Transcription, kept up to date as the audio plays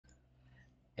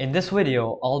In this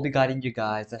video, I'll be guiding you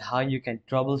guys on how you can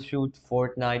troubleshoot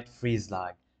Fortnite freeze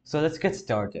lag. So let's get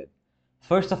started.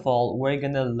 First of all, we're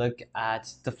gonna look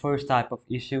at the first type of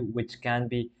issue, which can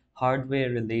be hardware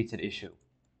related issue.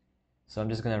 So I'm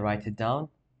just gonna write it down.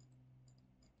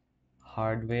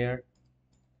 Hardware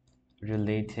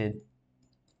related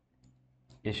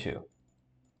issue.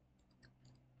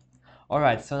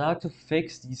 Alright, so now to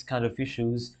fix these kind of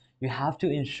issues, you have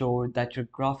to ensure that your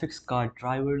graphics card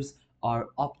drivers are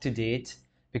up to date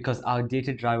because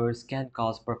outdated drivers can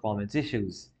cause performance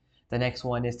issues. The next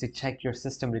one is to check your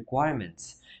system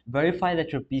requirements. Verify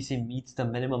that your PC meets the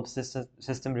minimum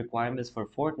system requirements for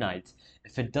Fortnite.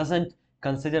 If it doesn't,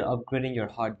 consider upgrading your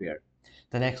hardware.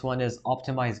 The next one is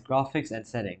optimize graphics and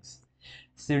settings.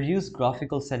 So use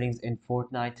graphical settings in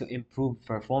Fortnite to improve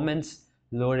performance.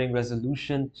 Lowering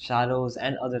resolution, shadows,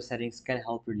 and other settings can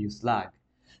help reduce lag.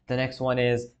 The next one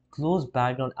is close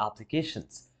background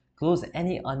applications. Close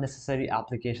any unnecessary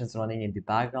applications running in the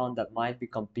background that might be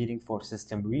competing for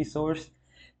system resource.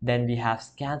 Then we have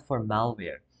scan for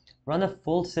malware. Run a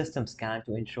full system scan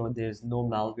to ensure there is no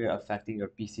malware affecting your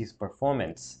PC's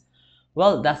performance.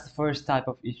 Well, that's the first type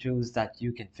of issues that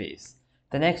you can face.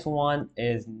 The next one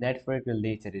is network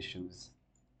related issues.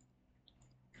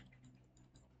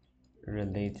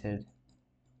 Related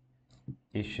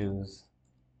issues.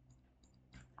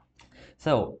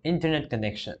 So, internet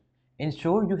connection.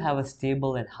 Ensure you have a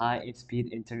stable and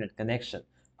high-speed internet connection.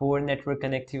 Poor network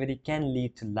connectivity can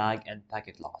lead to lag and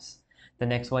packet loss. The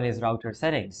next one is router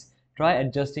settings. Try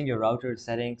adjusting your router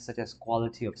settings such as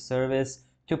quality of service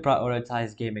to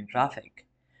prioritize gaming traffic.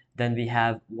 Then we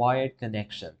have wired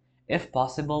connection. If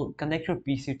possible, connect your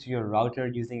PC to your router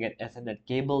using an Ethernet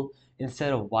cable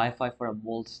instead of Wi-Fi for a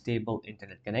more stable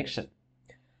internet connection.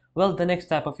 Well, the next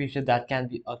type of issue that can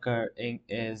be occurring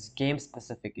is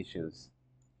game-specific issues.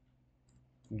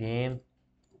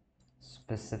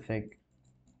 Game-specific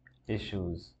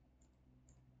issues.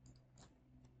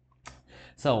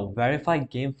 So, verify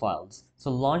game files.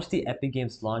 So, launch the Epic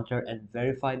Games Launcher and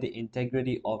verify the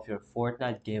integrity of your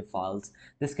Fortnite game files.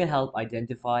 This can help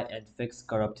identify and fix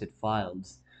corrupted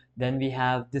files. Then we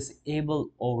have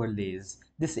disable overlays.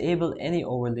 Disable any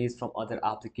overlays from other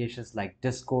applications like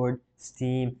Discord,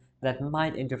 Steam that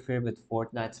might interfere with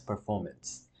Fortnite's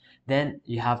performance. Then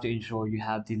you have to ensure you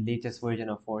have the latest version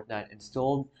of Fortnite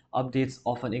installed. Updates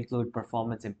often include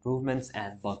performance improvements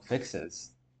and bug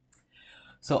fixes.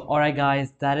 So, alright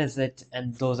guys, that is it,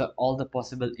 and those are all the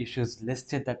possible issues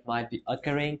listed that might be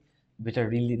occurring, which are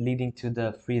really leading to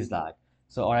the freeze lag.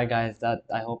 So, alright guys, that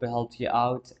I hope it helped you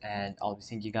out, and I'll be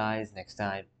seeing you guys next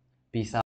time. Peace out.